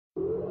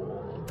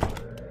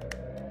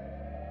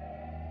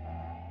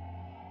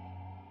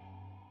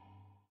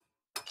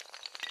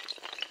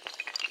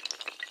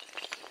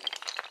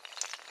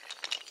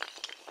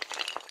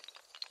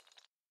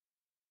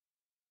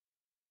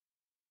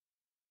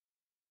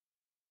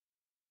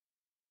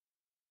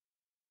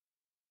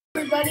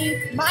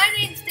everybody, my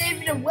name's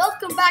David and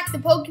welcome back to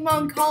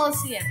Pokemon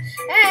Colosseum.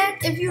 And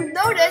if you've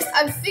noticed,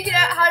 I've figured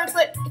out how to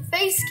put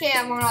face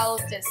cam on all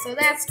of this, so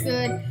that's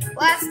good.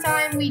 Last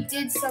time we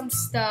did some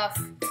stuff,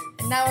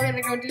 and now we're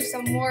gonna go do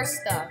some more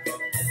stuff.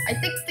 I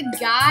think the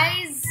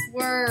guys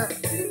were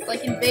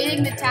like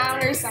invading the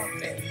town or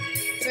something,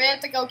 so we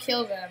have to go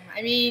kill them.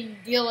 I mean,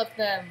 deal with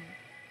them.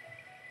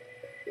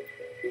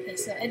 Okay,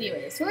 so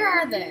anyways, where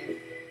are they?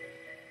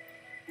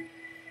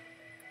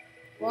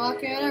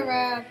 Walking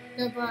around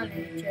the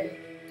bunny tree,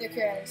 the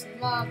crazy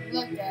mom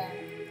looked at.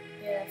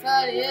 Yeah,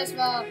 funny is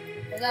mom,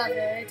 but not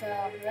very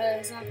tall.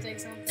 Something.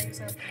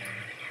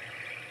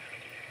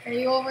 Are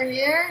you over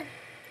here?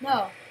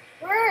 No.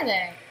 Where are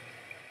they?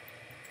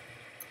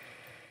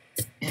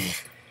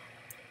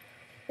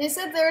 They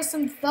said there were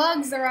some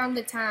thugs around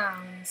the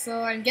town,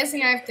 so I'm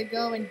guessing I have to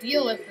go and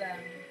deal with them.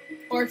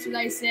 Or should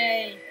I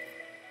say,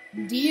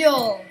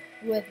 deal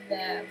with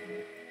them?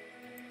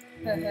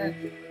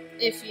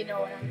 If you know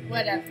what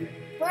whatever.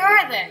 Where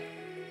are they?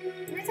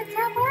 Where the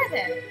crap are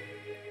they?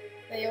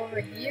 Are they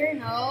over here?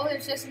 No,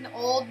 there's just an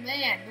old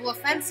man. No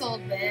offense,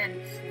 old man,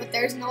 but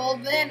there's an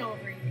old man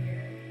over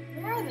here.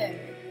 Where are they?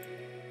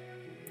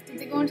 Did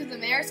they go into the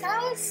mayor's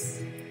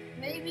house?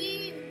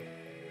 Maybe?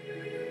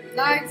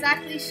 Not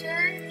exactly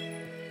sure.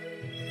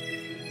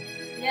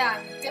 Yeah,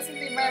 I'm guessing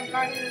they might have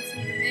gone into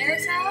the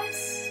mayor's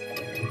house?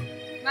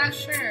 Not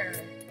sure.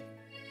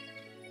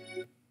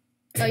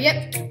 Oh,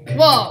 yep.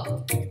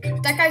 Whoa!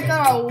 That guy's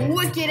got a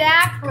wicked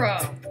afro.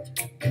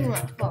 Come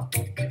on, oh.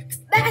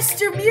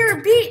 Master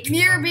Mirror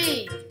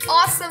B.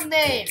 Awesome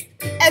name.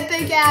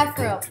 Epic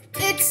afro.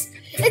 It's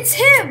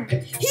him.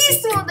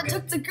 He's the one that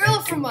took the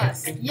girl from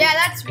us. Yeah,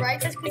 that's right.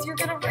 That's because you're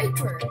gonna rape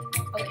her.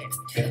 Okay.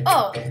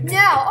 Oh,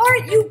 now,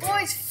 aren't you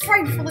boys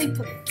frightfully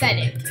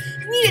pathetic?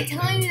 You need to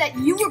tell me that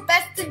you were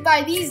bested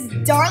by these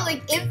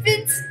darling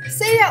infants?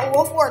 Say that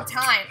one more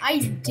time. I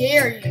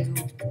dare you.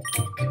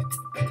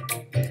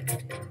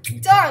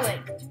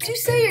 Darling, did you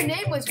say your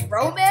name was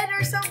Roman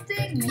or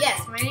something?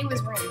 Yes, my name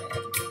was Roman.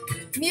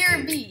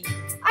 Mirror B.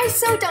 I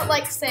so don't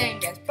like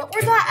saying this, but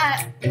we're not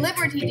at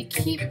liberty to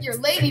keep your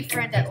lady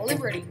friend at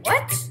liberty.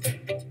 What?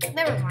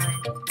 Never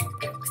mind.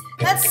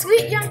 That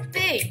sweet young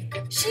thing.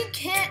 She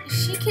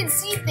can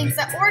see things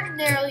that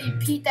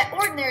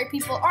ordinary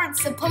people aren't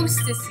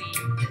supposed to see.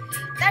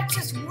 That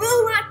just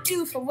will not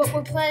do for what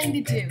we're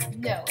planning to do.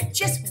 No, it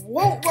just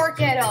won't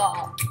work at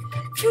all.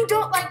 If you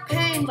don't like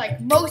pain like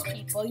most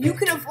people, you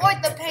can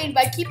avoid the pain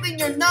by keeping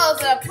your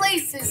nose at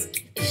places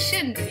it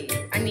shouldn't be.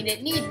 I mean,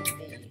 it needn't be.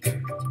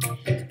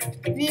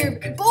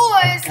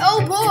 Boys,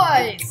 oh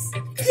boys!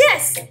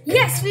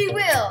 Yes, we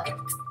will.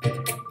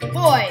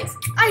 Boys,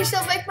 I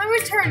shall make my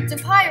return to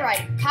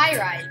Pyrite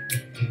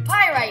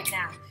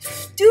now.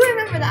 Do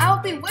remember that I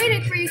will be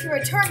waiting for you to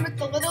return with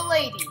the little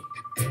lady.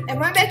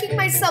 Am I making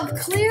myself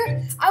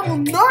clear? I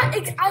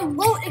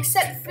won't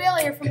accept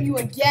failure from you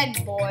again,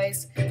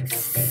 boys.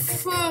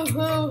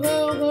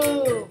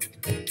 Hoo.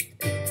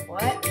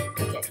 What?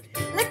 Okay.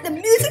 Let the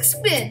music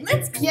spin.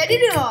 Let's get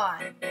it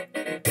on.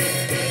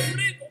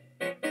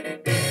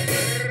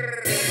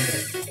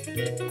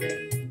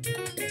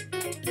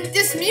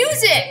 This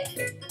music!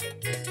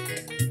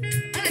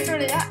 I'm gonna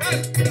turn it up.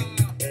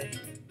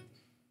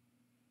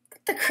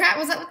 What the crap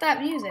was up with that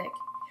music?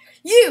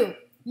 You!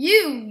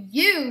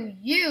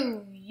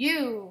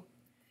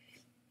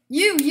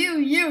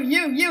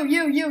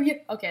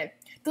 Okay.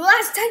 The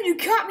last time you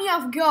caught me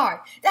off guard.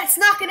 That's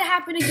not gonna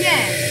happen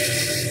again.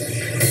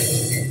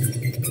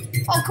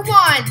 Oh, come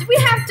on. Do we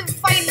have to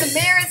fight in the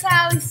mayor's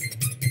house?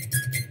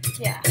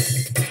 Yeah.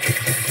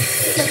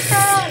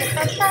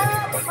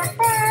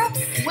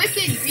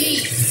 Wicked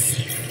Beast.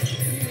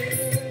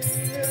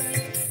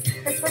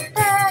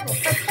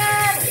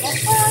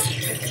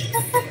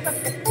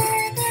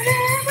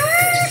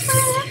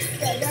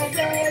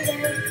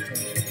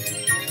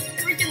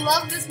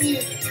 Love this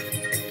music.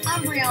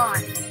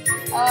 Umbreon,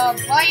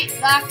 Bite,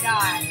 that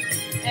guy.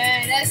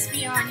 And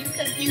Espeon, you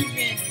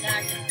Confusion,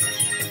 that guy.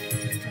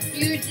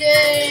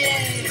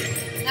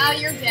 Confusion! Now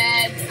you're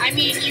dead. I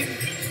mean, you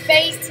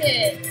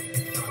fainted.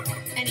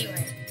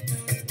 Anyway.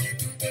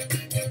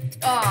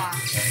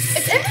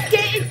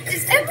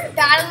 Is every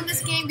battle in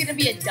this game gonna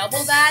be a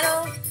double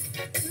battle?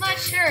 I'm not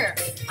sure.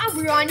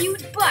 Umbreon, you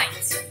would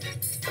bite.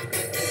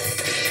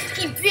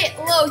 He bit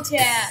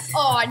Lotad.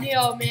 Oh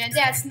no, man,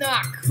 that's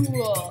not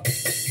cool.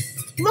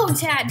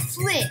 Lotad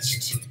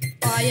flinched.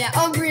 Oh yeah,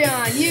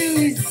 Umbreon,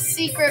 use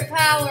secret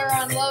power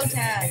on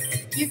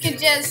Lotad. You can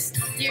just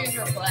use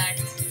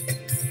Reflect.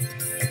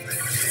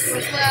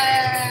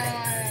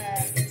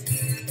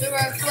 The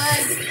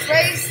Reflect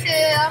braced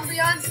it.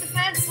 Umbreon's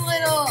defense a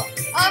little.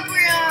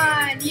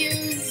 Umbreon,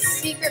 use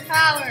secret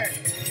power.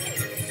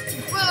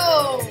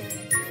 Boom.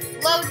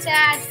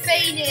 Lotad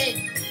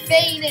fainted.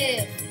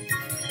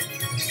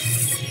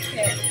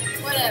 Okay,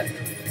 whatever.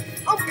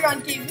 Umbreon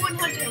gave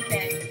 100.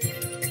 Okay.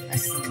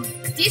 That's some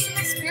decent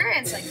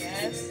experience, I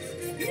guess.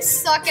 You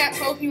suck at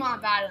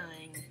Pokemon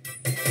battling.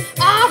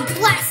 Ah,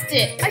 blast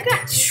it! I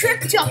got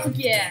tripped up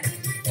again.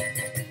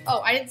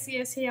 Oh, I didn't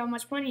see how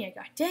much money I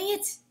got. Dang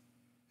it!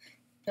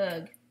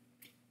 Ugh.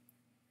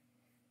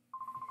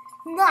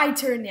 My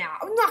turn now.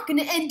 I'm not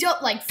gonna end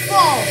up like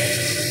Fall.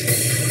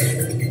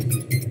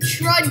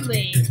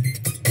 Trudley.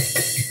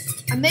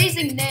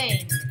 Amazing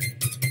name.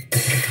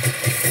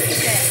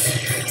 Okay.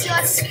 So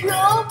let's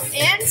go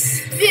and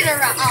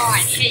Spinnerack. Oh, I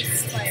hate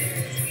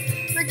spiders.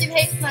 Freaking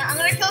hate spiders. I'm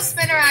gonna kill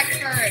Spinnerack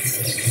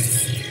first.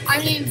 I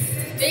mean,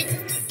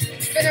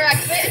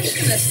 Spinnerack, but I'm just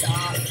gonna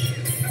stop.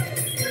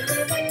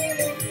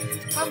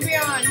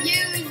 Umbreon,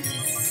 use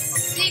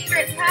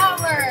secret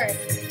power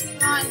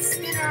on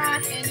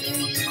Spinnerack, and you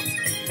use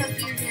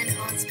confusion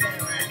on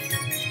Spinnerack.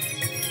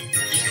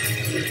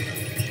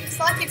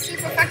 Psychic's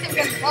super effective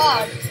against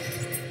bug.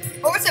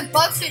 Or was it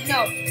bug suit?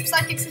 No,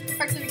 Psychic's super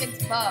effective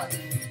against bug.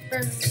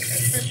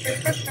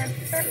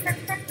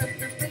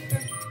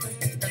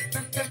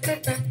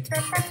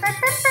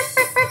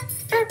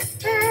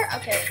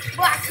 Okay,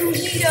 Black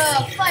Kuhita,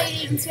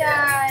 fighting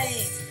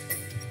time!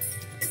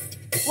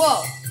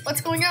 Whoa,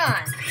 what's going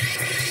on?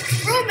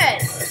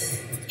 Roman!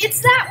 It's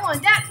that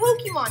one, that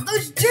Pokemon!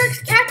 Those jerks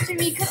captured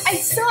me because I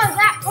saw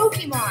that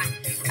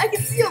Pokemon! I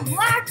can see a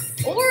black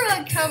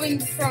aura coming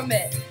from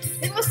it!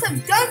 They must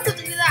have done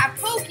something to that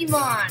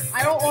Pokemon!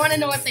 I don't want to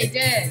know what they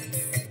did.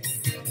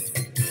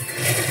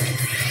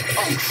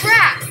 Oh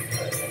crap!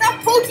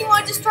 That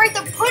Pokemon just tried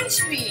to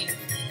punch me!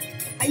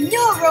 I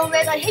know,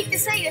 Roman, I hate to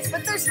say this,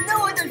 but there's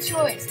no other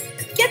choice.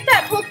 Get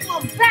that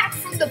Pokemon back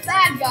from the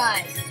bad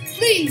guys.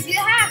 Please, you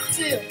have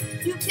to.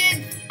 You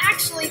can,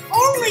 actually,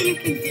 only you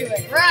can do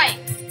it, right?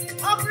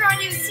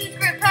 Umbreon, use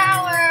secret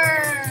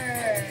power.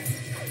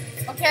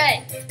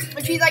 Okay,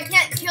 which means I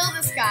can't kill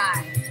this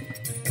guy.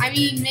 I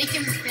mean, make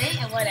him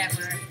faint and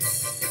whatever.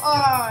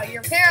 Oh,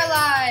 you're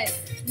paralyzed.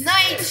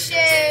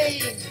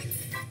 Nightshade.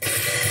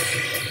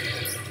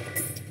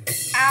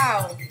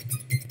 Ow.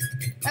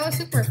 That was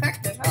super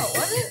effective. Oh,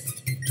 was it?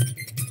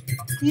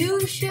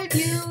 You should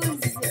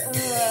use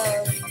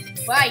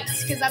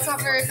bites, because that's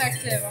not very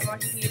effective. I'm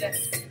not gonna use it.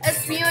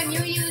 Espeon,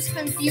 you use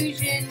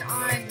confusion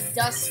on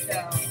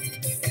Dusko.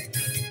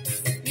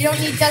 You don't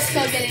need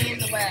Dusko getting in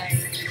the way.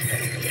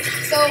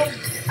 So,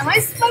 am I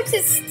supposed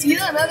to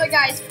steal another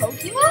guy's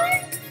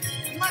Pokemon?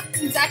 I'm not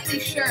exactly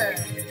sure.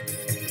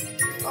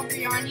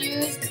 Umbreon,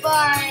 use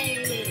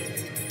bite.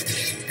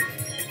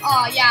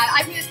 Oh yeah,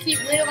 I can just keep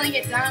whittling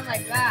it down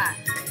like that.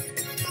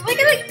 Am I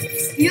gonna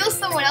steal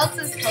someone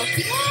else's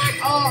Pokemon?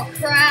 Oh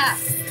crap.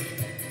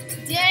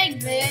 Dang,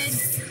 man.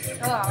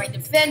 Oh, my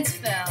defense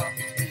fell.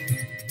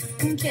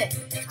 Okay.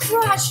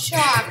 Cross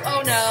chop.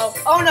 Oh no.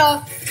 Oh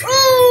no.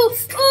 Ooh!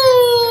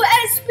 Ooh!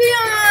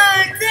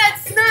 Espeon!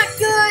 That's not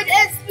good!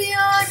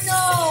 Espeon!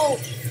 No!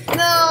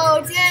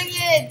 No! Dang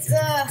it!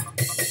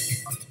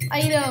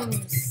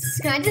 Items.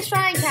 Can I just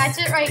try and catch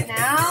it right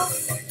now?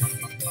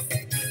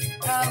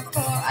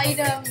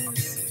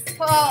 Items.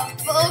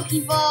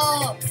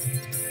 Pokeball.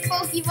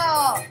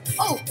 Pokeball.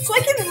 Oh, so I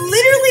can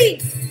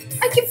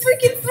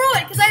freaking throw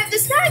it because I have the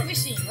snag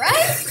machine,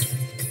 right?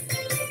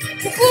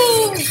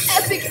 Boom!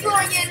 Epic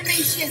throwing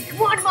animation.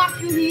 Come on,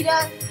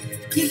 Makuhita.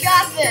 You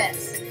got this.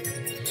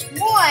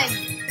 1,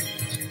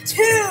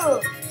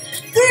 2,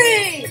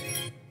 3.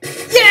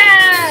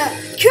 Yeah!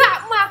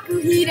 Caught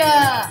Makuhita.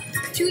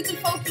 Choose a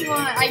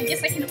Pokemon. I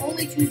guess I can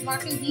only choose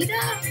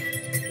Makuhita.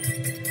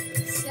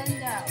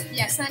 Send out.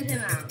 Yeah, send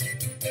him out.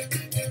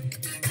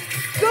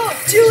 Go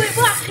do it,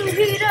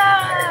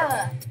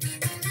 Makuhita!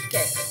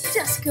 Okay,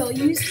 just go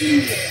use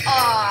Leer.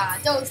 Ah,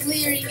 those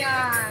leering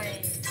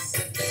eyes.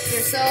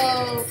 They're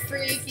so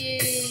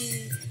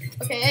freaky.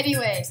 Okay,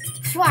 anyways,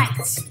 fight.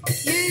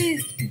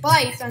 Use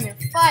bite on your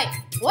fight.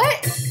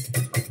 What?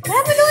 What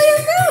happened to all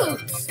your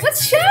moves?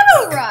 What's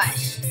Shadow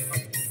Rush?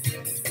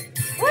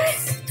 What?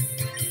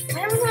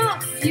 I don't know.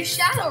 Use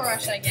Shadow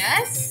Rush, I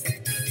guess.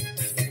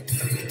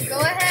 Go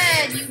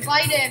ahead, you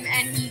bite him,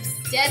 and he's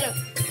dead.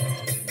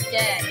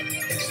 Dead.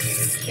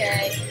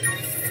 Okay.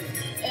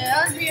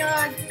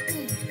 Umbreon.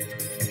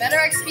 Better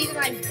XP than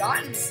I've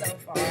gotten so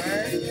far.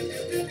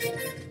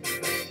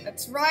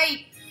 That's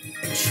right.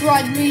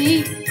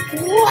 Trudley.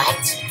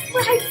 What?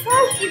 My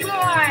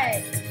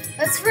Pokemon!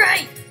 That's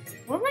right.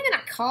 What am I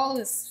gonna call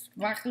this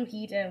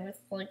Makuhita with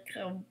like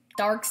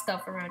dark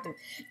stuff around him?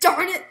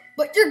 Darn it!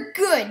 But you're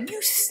good.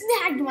 You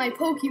snagged my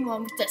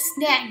Pokemon with the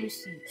snag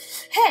machine.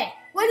 Hey,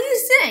 what are you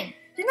saying?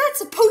 You're not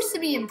supposed to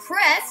be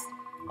impressed.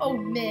 Oh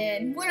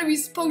man, what are we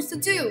supposed to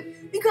do?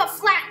 We got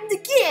flattened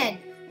again.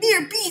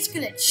 Mayor B's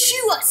gonna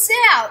chew us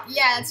out.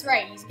 Yeah, that's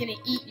right. He's gonna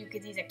eat you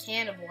because he's a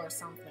cannibal or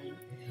something.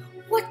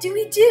 What do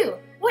we do?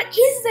 What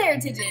is there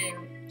to do?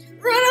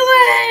 Run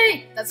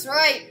away! That's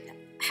right.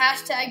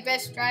 Hashtag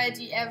best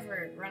strategy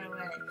ever. Run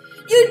away.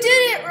 You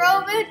did it,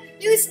 Roman.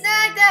 You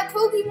snagged that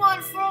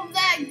Pokemon from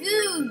that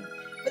goon.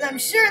 But I'm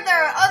sure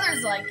there are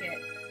others like it.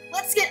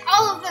 Let's get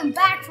all of them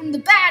back from the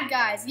bad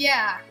guys.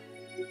 Yeah.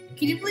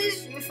 Can you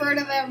please refer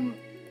to them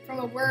from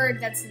a word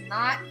that's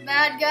not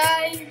bad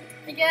guy,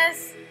 I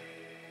guess?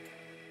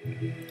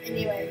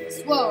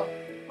 Anyways, whoa,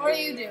 what are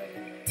you doing?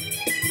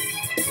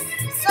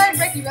 Sorry,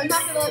 Ricky, I'm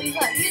not gonna let you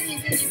play. You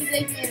think you can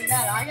take me in a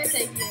battle. I'm gonna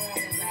take you in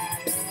a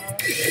battle.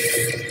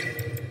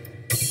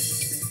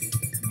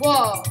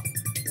 Whoa.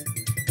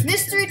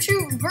 Mystery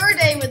Troop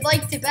Verde would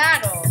like to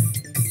battle.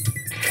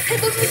 Hey,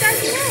 look what that's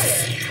here.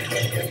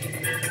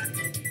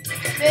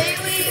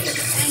 Bailey and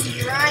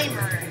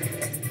Grimer.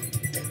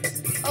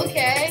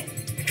 Okay.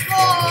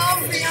 Oh,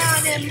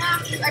 Brianna and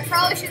Maki. I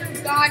probably should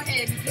have gone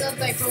and healed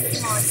my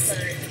Pokemon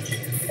first.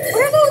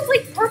 What are those,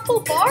 like, purple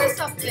bars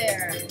up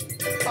there?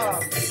 Oh,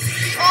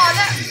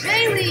 that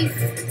Bailey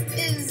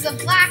is a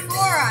black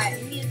aura.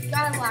 He's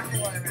got a black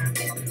aura around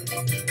him.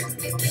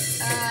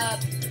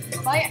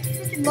 I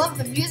freaking love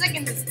the music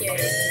in this game.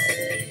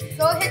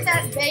 Go hit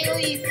that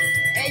Bailey,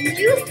 and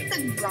you hit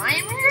the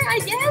Grimer, I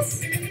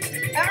guess? I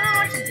don't know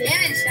how much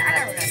damage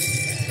Shadow Rush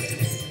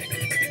does.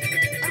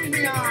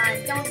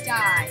 Umbreon, don't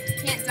die. You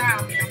can't die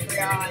on me,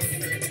 Umbreon.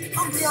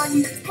 Umbreon,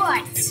 you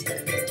fight!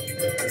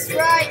 That's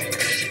right,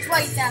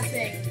 fight that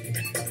thing.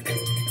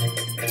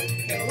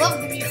 I love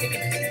the music in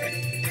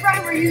this.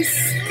 Grimer, you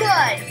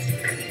sludge!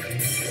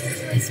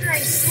 That's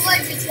right,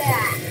 sludge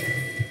attack!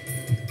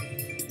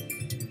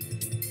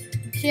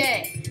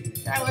 Okay,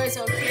 that was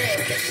okay.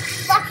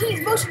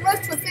 Maki's motion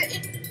rush with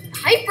it in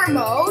hyper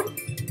mode?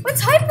 What's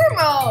hyper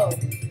mode?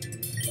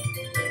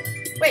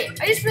 Wait,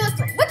 I just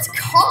realized, what's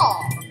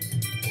call?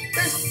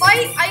 There's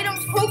fight,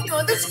 items,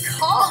 Pokemon, there's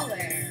call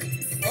there.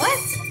 What?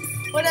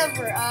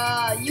 Whatever,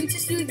 you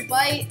just used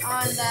bite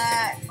on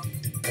that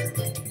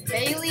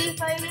Bailey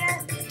fight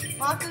yet?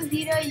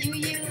 Makuhita, you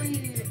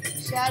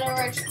use Shadow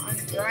Rush on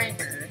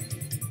Grimer.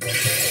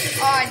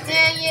 Aw,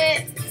 dang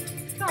it.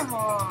 Come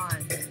on.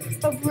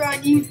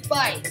 Umbreon, use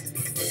bite.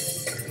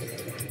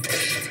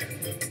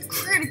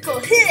 Critical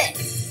hit!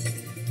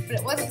 But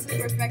it wasn't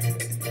super effective.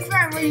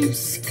 Grimer, use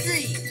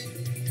screech.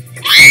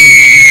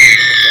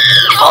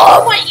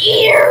 Oh, my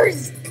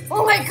ears!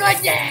 Oh my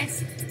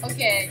goodness!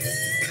 Okay.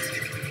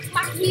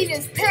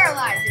 Makuhita's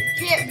paralyzed and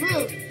can't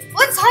move.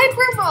 What's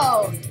hyper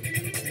mode?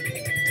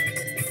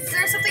 Is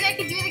there something I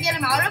can do to get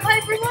him out of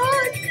hyper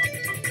mode?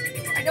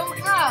 I don't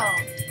know.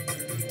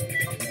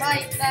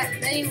 Bite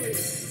that Bailey.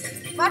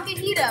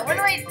 Makuhita,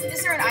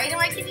 is there an item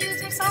I can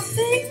use or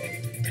something?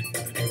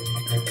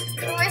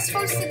 What am I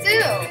supposed to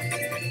do?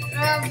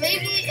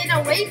 Maybe an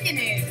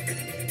awakening.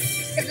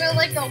 Could I,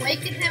 like,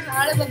 awaken him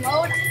out of the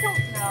mode? I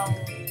don't know.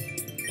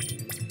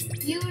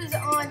 Use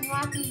on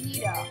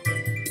Makuhita.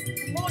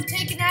 It won't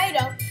take an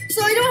item,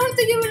 so I don't have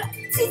to give it.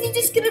 Is he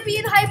just gonna be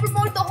in hyper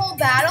mode the whole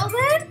battle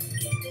then?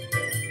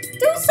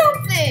 Do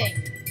something!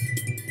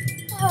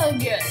 Oh,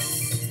 good.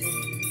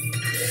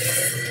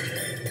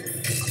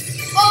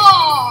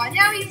 Oh,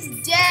 now he's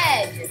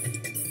dead.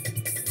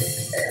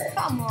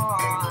 Come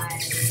on.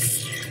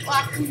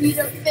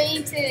 Makuhita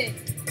fainted.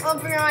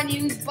 Umbreon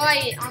used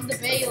bite on the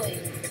Bailey.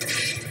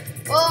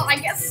 Well, I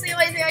guess the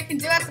only thing I can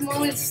do at the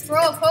moment is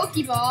throw a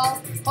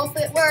Pokeball.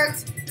 Hopefully it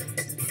works.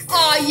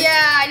 Oh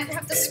yeah, I didn't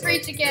have to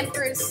screech again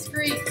for his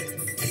screech.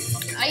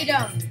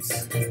 Items.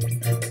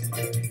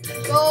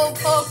 Go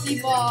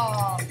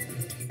Pokeball.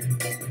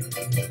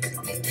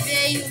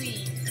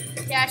 Bailey.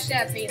 Catch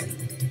that Bailey.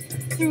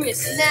 Through his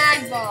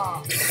snag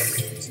ball.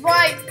 That's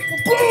right.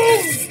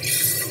 Boom!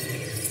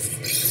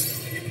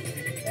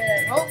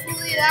 And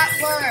hopefully that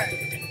worked.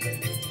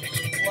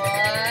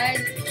 1,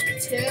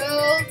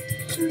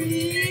 2,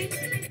 3.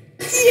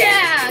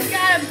 Yeah!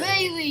 Got a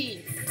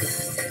Bailey!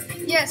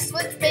 Yes,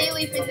 switch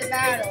Bailey for the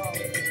battle.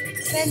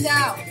 Send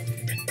out.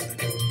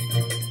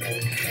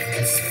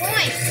 It's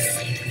points.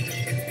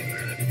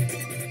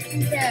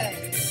 Okay.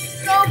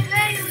 Go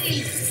Bailey!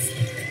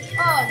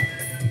 Oh,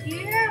 do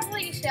you have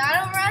like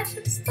Shadow Rush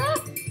and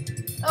stuff?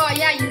 Oh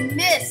yeah, you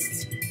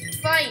missed.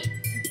 Fight.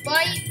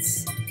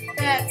 Bites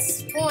that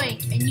Spoink.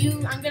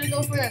 And I'm gonna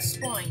go for that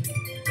Spoink.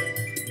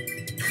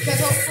 Because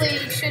hopefully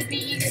it should be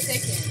easy to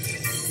take in.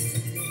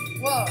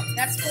 Whoa,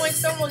 that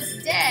Spoink's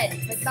almost dead,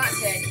 but not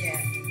dead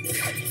yet.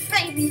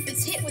 Baby,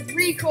 it's hit with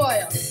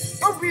recoil.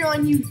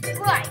 Umbreon used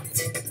bite.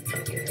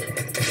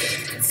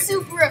 It's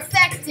super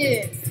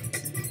effective.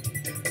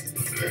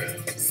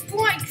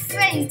 Spoink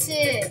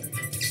fainted.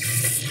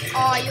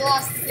 Oh, you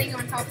lost the thing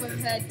on top of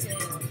his head too.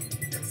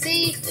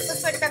 See,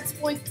 looks like that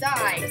Spoink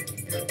died.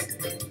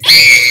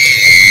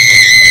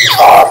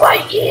 Oh,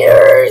 my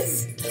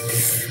ears!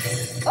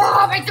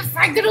 Oh,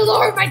 I'm gonna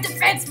lower my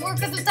defense more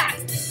because of that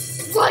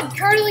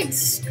blood-curdling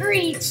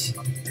screech.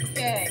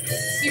 Okay,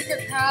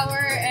 secret power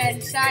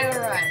and Shadow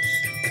Rush.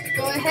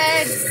 Go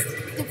ahead,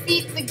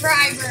 defeat the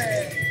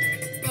Grimer.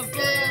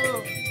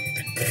 Ba-boom.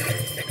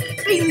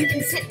 Bailey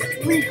can hit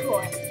with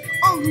recoil.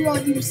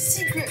 Umbreon use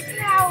secret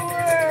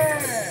power.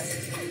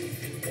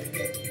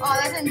 Oh,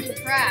 that didn't do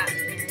crap, man.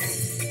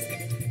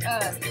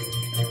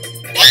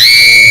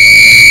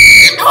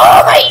 Oh,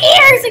 my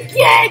ears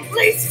again!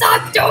 Please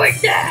stop doing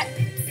that!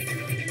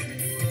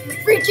 You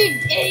freaking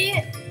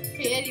idiot!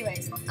 Okay,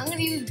 anyways, I'm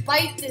gonna use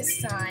Bite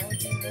this time,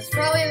 which is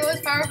probably the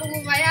most powerful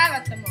move I have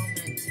at the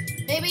moment.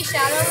 Maybe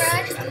Shadow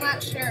Rush? I'm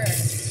not sure.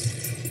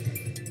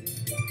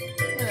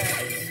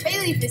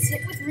 Bailey is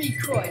hit with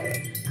recoil.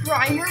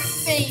 Grimer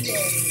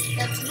faded.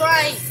 That's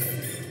right.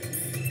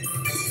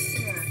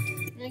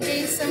 I'm gonna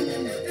gain some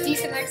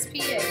decent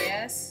XP, I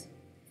guess.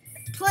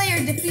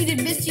 Player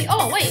defeated Misty.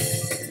 Oh wait,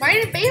 why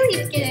didn't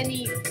Bailey get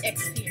any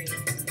experience?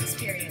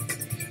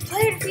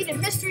 Player defeated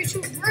Mystery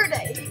Troop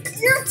Verde.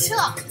 You're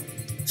tough.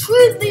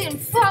 Truly and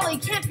Folly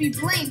can't be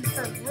blamed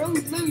for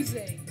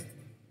losing.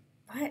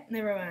 What?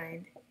 Never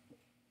mind.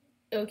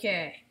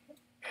 Okay.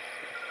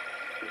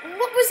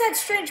 What was that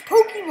strange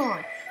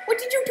Pokemon? What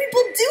did you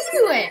people do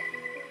to it?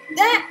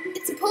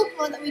 It's a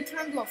Pokemon that we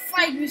turned into a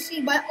fighting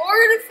machine by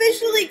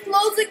artificially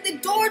closing the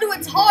door to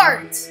its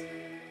heart.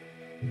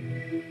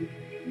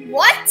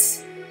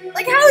 What?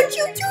 Like, how did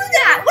you do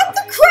that? What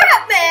the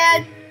crap,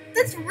 man?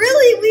 That's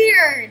really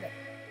weird.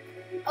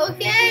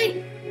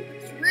 Okay?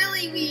 It's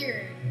really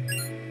weird.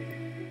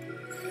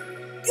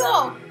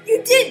 Yo,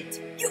 you didn't!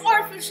 You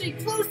artificially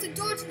closed the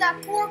door to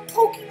that poor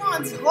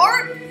Pokemon's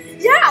heart?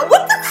 Yeah,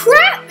 what the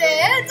crap,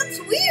 man? That's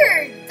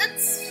weird.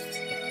 That's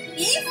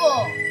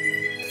evil.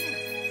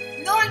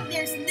 Knowing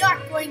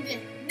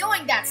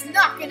that's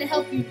not going to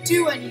help you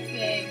do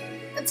anything.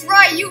 That's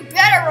right, you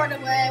better run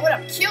away. I would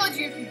have killed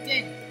you if you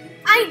didn't.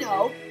 I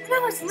know. When I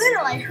was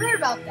little, I heard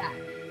about that.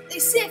 They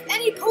say if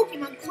any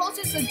Pokemon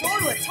closes the door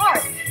to its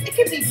heart, it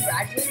can be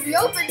gradually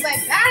reopened by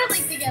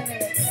battling together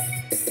with it.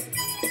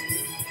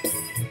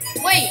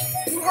 Wait,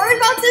 you heard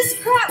about this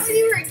crap when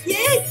you were a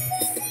kid?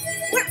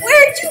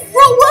 Where did you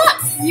grow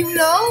up, you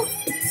know?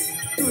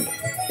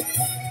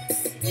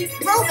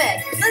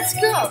 Roman, let's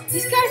go.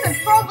 These guys are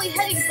probably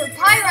heading for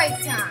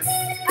Pyrite Town.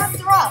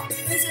 After all,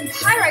 there's some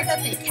Pyrite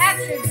that they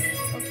captured.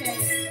 Okay,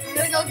 I'm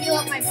gonna go heal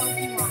up my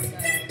Pokemon though.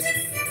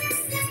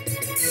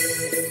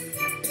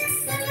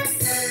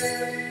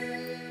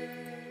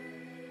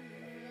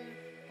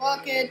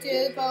 Walking to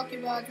the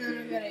Pokemon Center,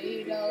 I'm gonna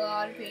eat a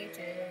lot of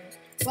peaches.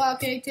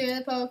 Walking to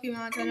the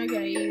Pokemon Center, I'm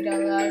gonna eat a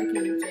lot of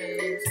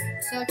peaches.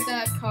 Suck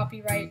that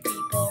copyright,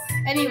 people.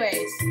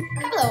 Anyways,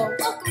 hello,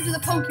 welcome to the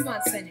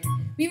Pokemon Center.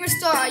 We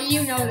restore,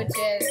 you know the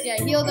gist.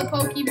 Yeah, heal the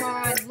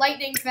Pokemon,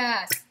 lightning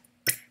fast.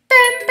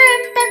 Bam,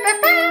 bam, bam,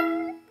 bam,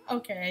 bam.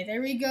 Okay,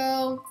 there we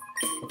go.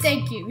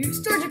 Thank you. You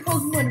restored your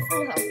Pokemon to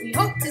full health. We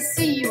hope to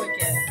see you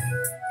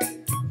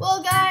again.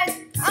 Well, guys,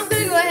 I'm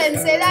gonna go ahead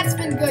and say that's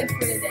been good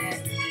for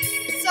today.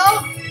 So,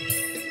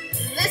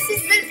 this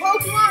has been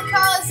Pokemon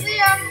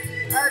Colosseum,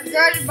 or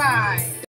goodbye.